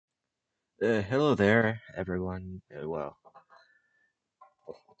Hello there, everyone.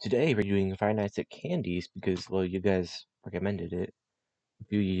 Today we're doing Five Nights at Candy's because, well, you guys recommended it. A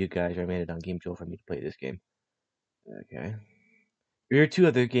few of you guys recommended on Game Jolt for me to play this game. Okay. There are two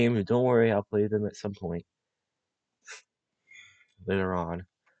other games. Don't worry, I'll play them at some point later on.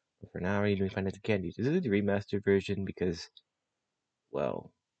 But for now, we're doing Five Nights at Candy's. This is the remastered version because,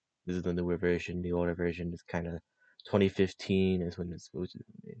 well, this is the newer version. The older version is kind of 2015 is when it's supposed to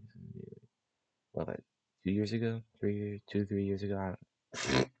be. Well, like 2 years ago, 3 years, 2, 3 years ago.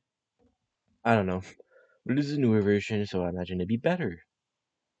 I don't know. But this is a newer version, so I imagine it'd be better.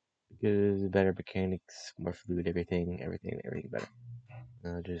 Because better mechanics, more fluid, everything better.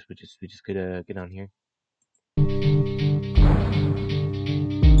 We just could get on here.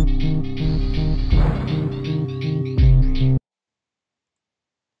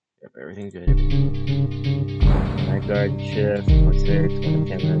 Yep, everything's good. Night guard, shift, what's there? It's on the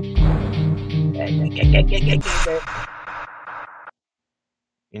camera.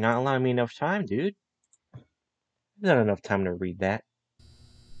 You're not allowing me enough time, dude. There's not enough time to read that.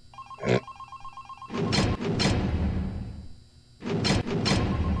 You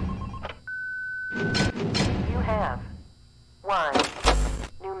have one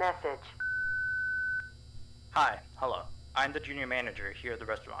new message. Hi, hello. I'm the junior manager here at the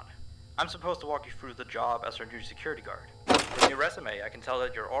restaurant. I'm supposed to walk you through the job as our new security guard. From your resume, I can tell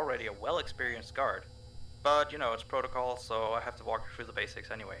that you're already a well-experienced guard. But, it's protocol, so I have to walk you through the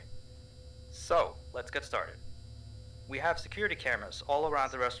basics anyway. So, let's get started. We have security cameras all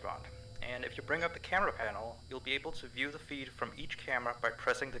around the restaurant, and if you bring up the camera panel, you'll be able to view the feed from each camera by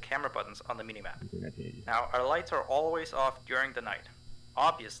pressing the camera buttons on the minimap. Now, our lights are always off during the night.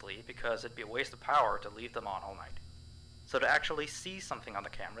 Obviously, because it'd be a waste of power to leave them on all night. So to actually see something on the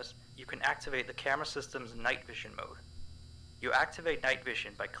cameras, you can activate the camera system's night vision mode. You activate night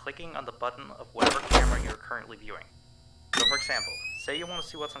vision by clicking on the button of whatever camera you're currently viewing. So for example, say you want to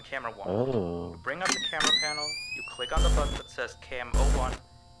see what's on camera 1. Oh. You bring up the camera panel, you click on the button that says Cam 01,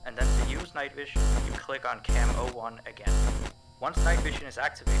 and then to use night vision, you click on Cam 01 again. Once night vision is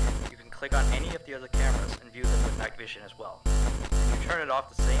activated, you can click on any of the other cameras and view them with night vision as well. And you turn it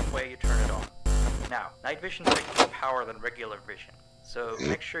off the same way you turn it on. Now, night vision takes more power than regular vision, so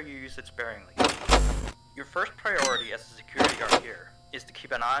make sure you use it sparingly. Your first priority as a security guard here is to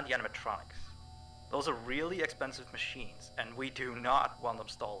keep an eye on the animatronics. Those are really expensive machines, and we do not want them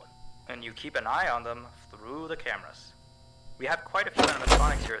stolen. And you keep an eye on them through the cameras. We have quite a few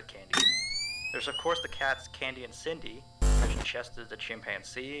animatronics here at Candy's. There's of course the cats Candy and Cindy, there's Chester the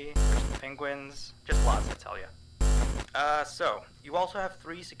chimpanzee, there's the penguins, just lots I tell ya. So, you also have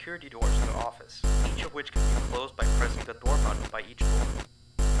 3 security doors in the office, each of which can be closed by pressing the door button by each door.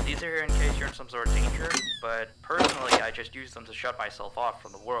 These are here in case you're in some sort of danger, but personally I just use them to shut myself off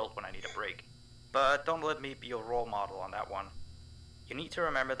from the world when I need a break. But don't let me be your role model on that one. You need to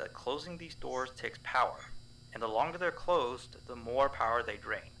remember that closing these doors takes power, and the longer they're closed, the more power they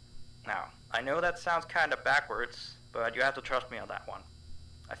drain. Now, I know that sounds kinda backwards, but you have to trust me on that one.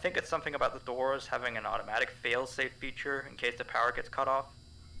 I think it's something about the doors having an automatic fail-safe feature in case the power gets cut off.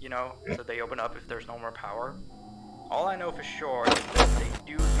 So they open up if there's no more power. All I know for sure is that they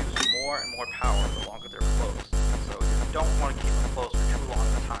do use more and more power the longer they're closed, so you don't want to keep them closed for too long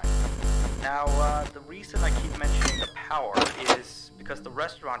at a time. Now, the reason I keep mentioning the power is because the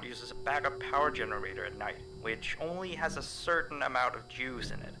restaurant uses a backup power generator at night, which only has a certain amount of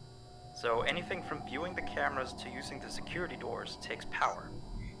juice in it. So anything from viewing the cameras to using the security doors takes power.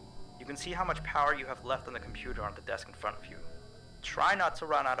 You can see how much power you have left on the computer on the desk in front of you. Try not to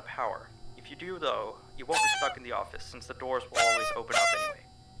run out of power. If you do though, you won't be stuck in the office since the doors will always open up anyway.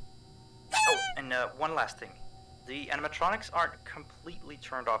 Oh, and one last thing. The animatronics aren't completely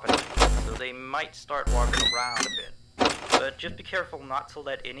turned off at night, so they might start walking around a bit. But just be careful not to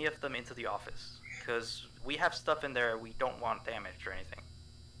let any of them into the office, because we have stuff in there we don't want damaged or anything.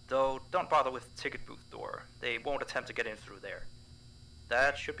 Though, don't bother with the ticket booth door. They won't attempt to get in through there.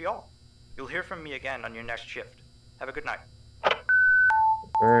 That should be all. You'll hear from me again on your next shift. Have a good night.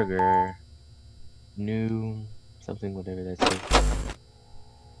 Burger. New. Something, whatever that says.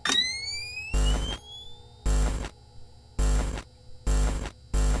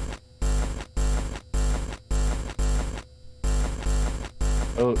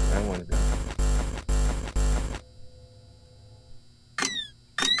 Oh, I want to go.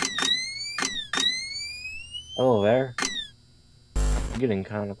 Hello there. You're getting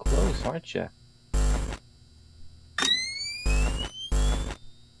kind of close, aren't you?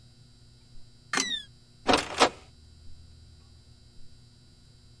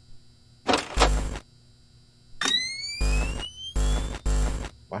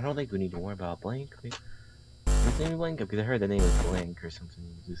 Why don't think we need to worry about Blank. Is his name Blank? Because I heard the name was Blank or something.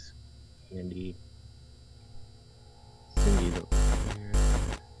 Is this Andy? Cindy's over here.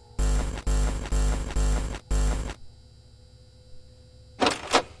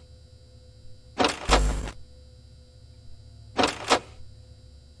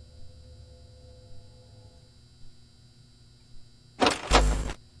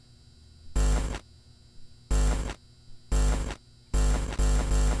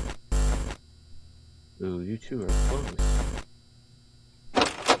 Ooh, you two are close.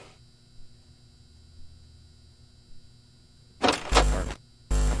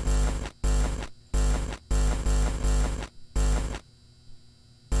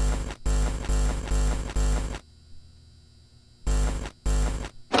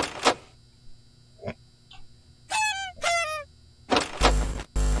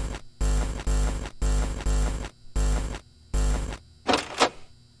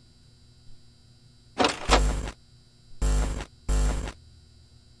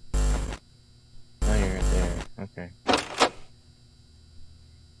 Oh, you're right there. Okay.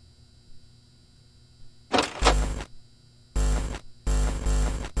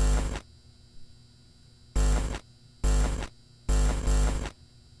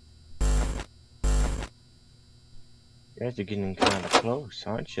 You guys are getting kind of close,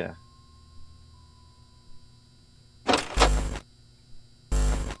 aren't ya?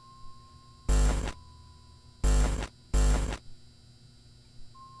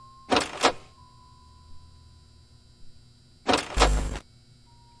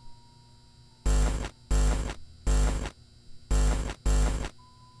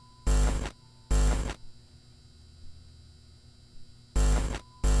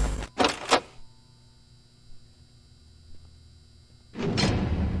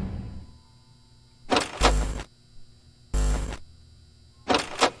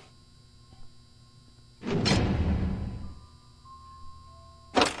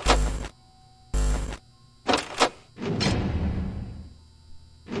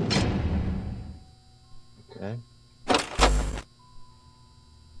 Okay.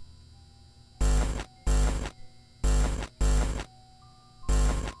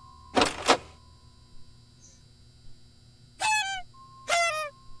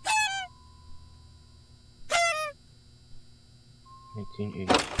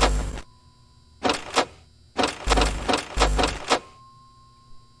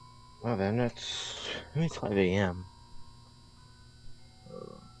 Well then, it's 5 a.m.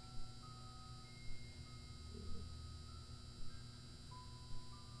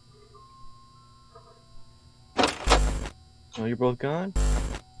 Oh, you're both gone?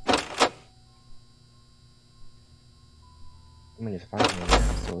 I mean, it's 5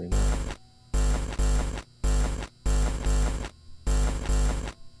 a.m. so you know.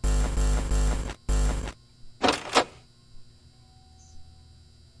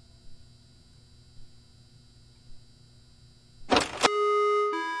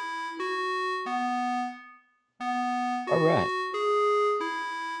 Alright.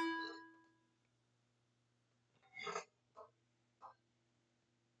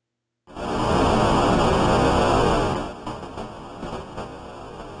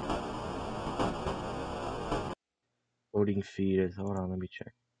 Loading feed is, hold on, let me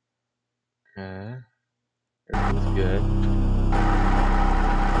check. Okay. Everything's good.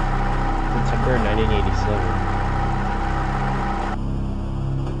 September 1987.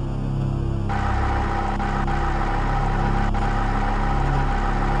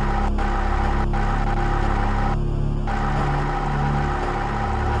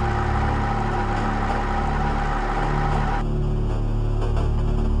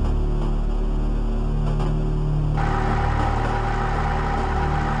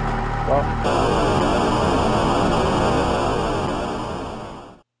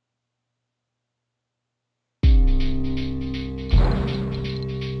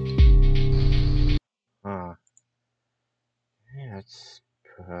 Yeah, it's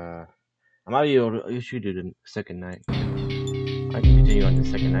I might be able to issue to the second night. I can continue on the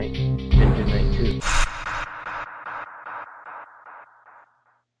second night. And good night too.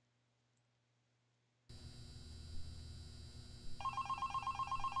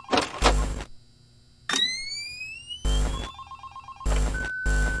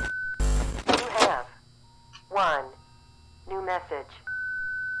 You have 1 new message.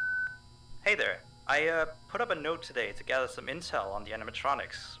 Hey there. I put up a note today to gather some intel on the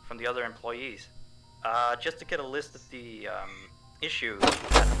animatronics from the other employees. Just to get a list of the issues we've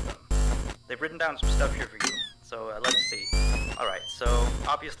had with them. They've written down some stuff here for you, so let's see. Alright, so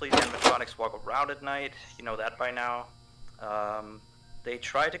obviously the animatronics walk around at night, you know that by now. They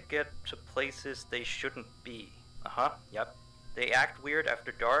try to get to places they shouldn't be. Yep. They act weird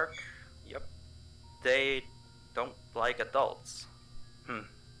after dark. Yep. They don't like adults.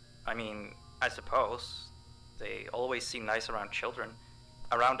 I mean, I suppose. They always seem nice around children.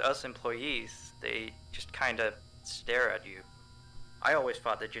 Around us employees, they just kinda stare at you. I always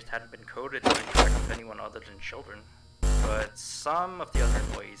thought they just hadn't been coded to interact with anyone other than children. But some of the other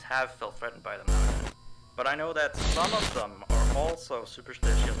employees have felt threatened by them now and then. But I know that some of them are also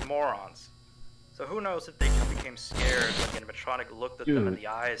superstitious morons. So who knows if they just became scared when the animatronic looked at them in the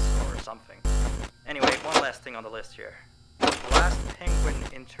eyes or something. Anyway, one last thing on the list here. The last penguin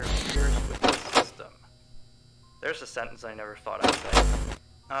interferes with the system. There's a sentence I never thought I'd say.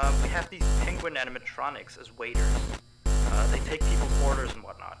 We have these penguin animatronics as waiters. They take people's orders and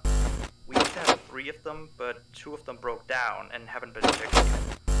whatnot. We used to have 3 of them, but 2 of them broke down and haven't been fixed yet.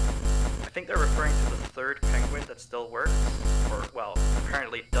 I think they're referring to the 3rd penguin that still works, or, well,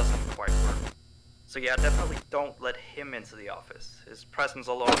 apparently it doesn't quite work. So yeah, definitely don't let him into the office. His presence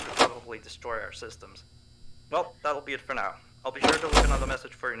alone could probably destroy our systems. Well, that'll be it for now. I'll be sure to look another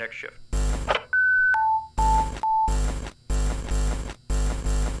message for your next shift.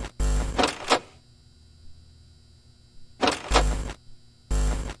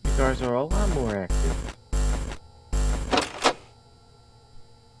 You guys are a lot more active.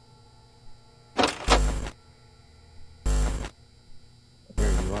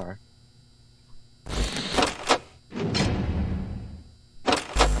 There you are.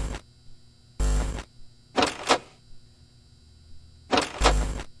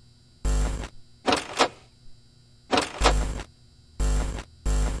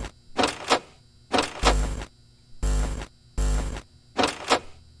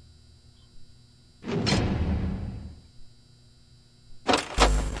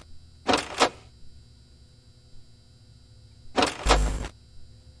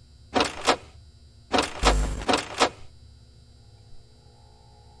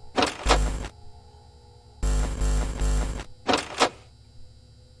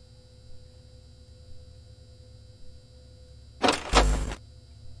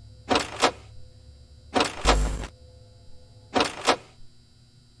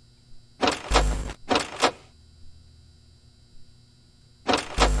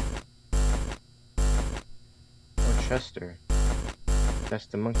 Chester. That's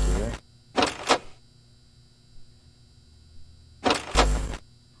the monkey, right?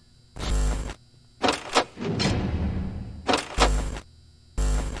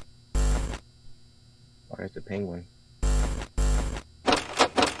 Or there's the penguin.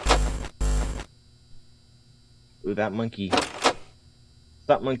 Ooh, that monkey.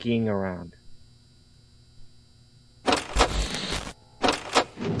 Stop monkeying around.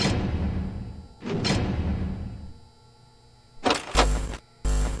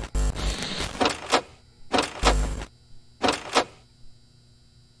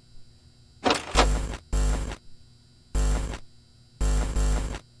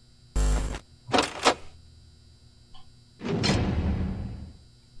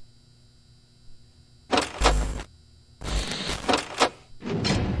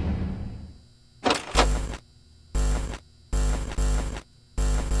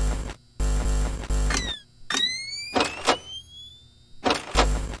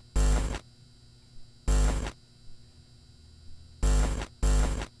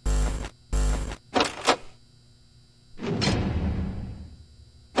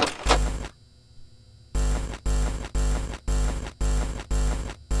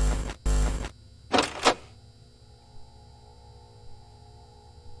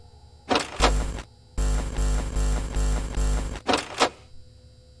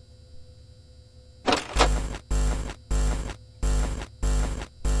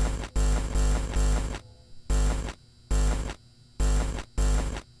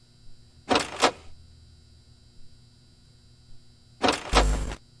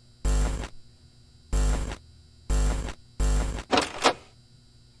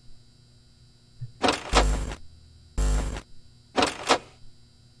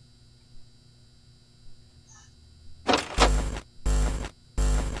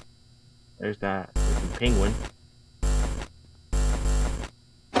 There's that freaking penguin.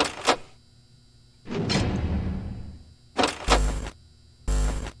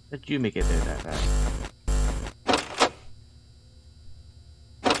 How'd you make it there that fast?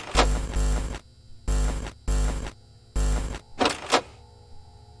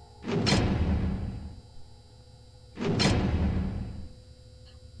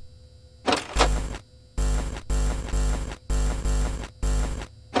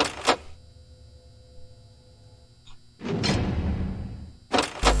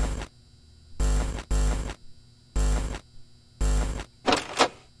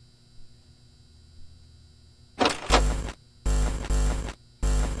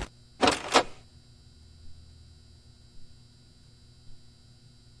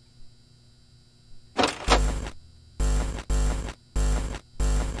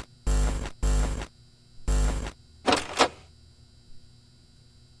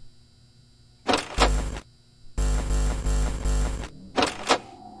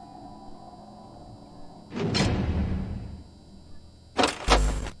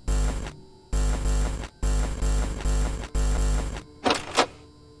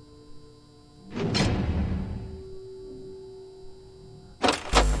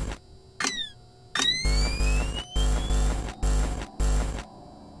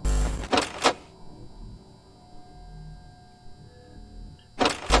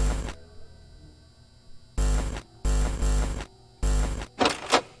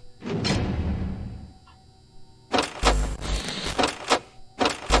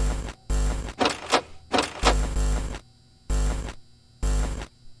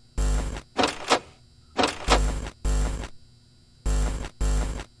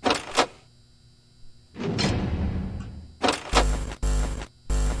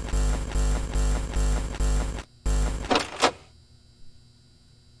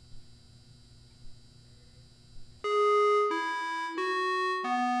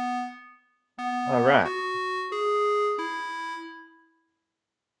 Alright.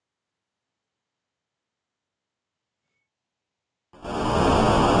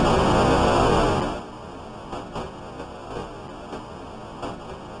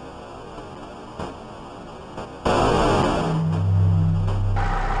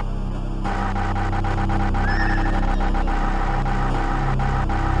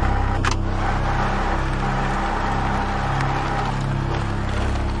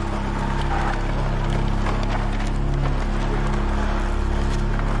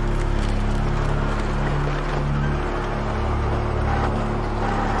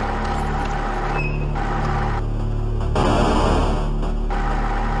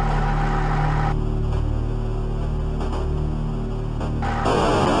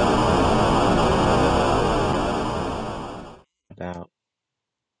 About.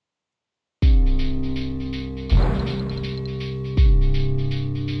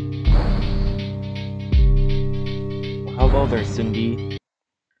 Well, hello there, Cindy.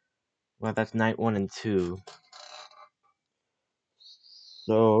 Well, that's night 1 and 2.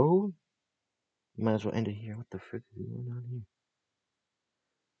 So, you might as well end it here. What the frick is going on here?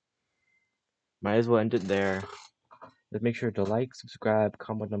 Might as well end it there. Just make sure to like, subscribe,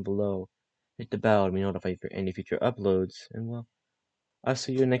 comment down below, hit the bell to be notified for any future uploads, and well, I'll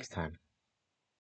see you next time.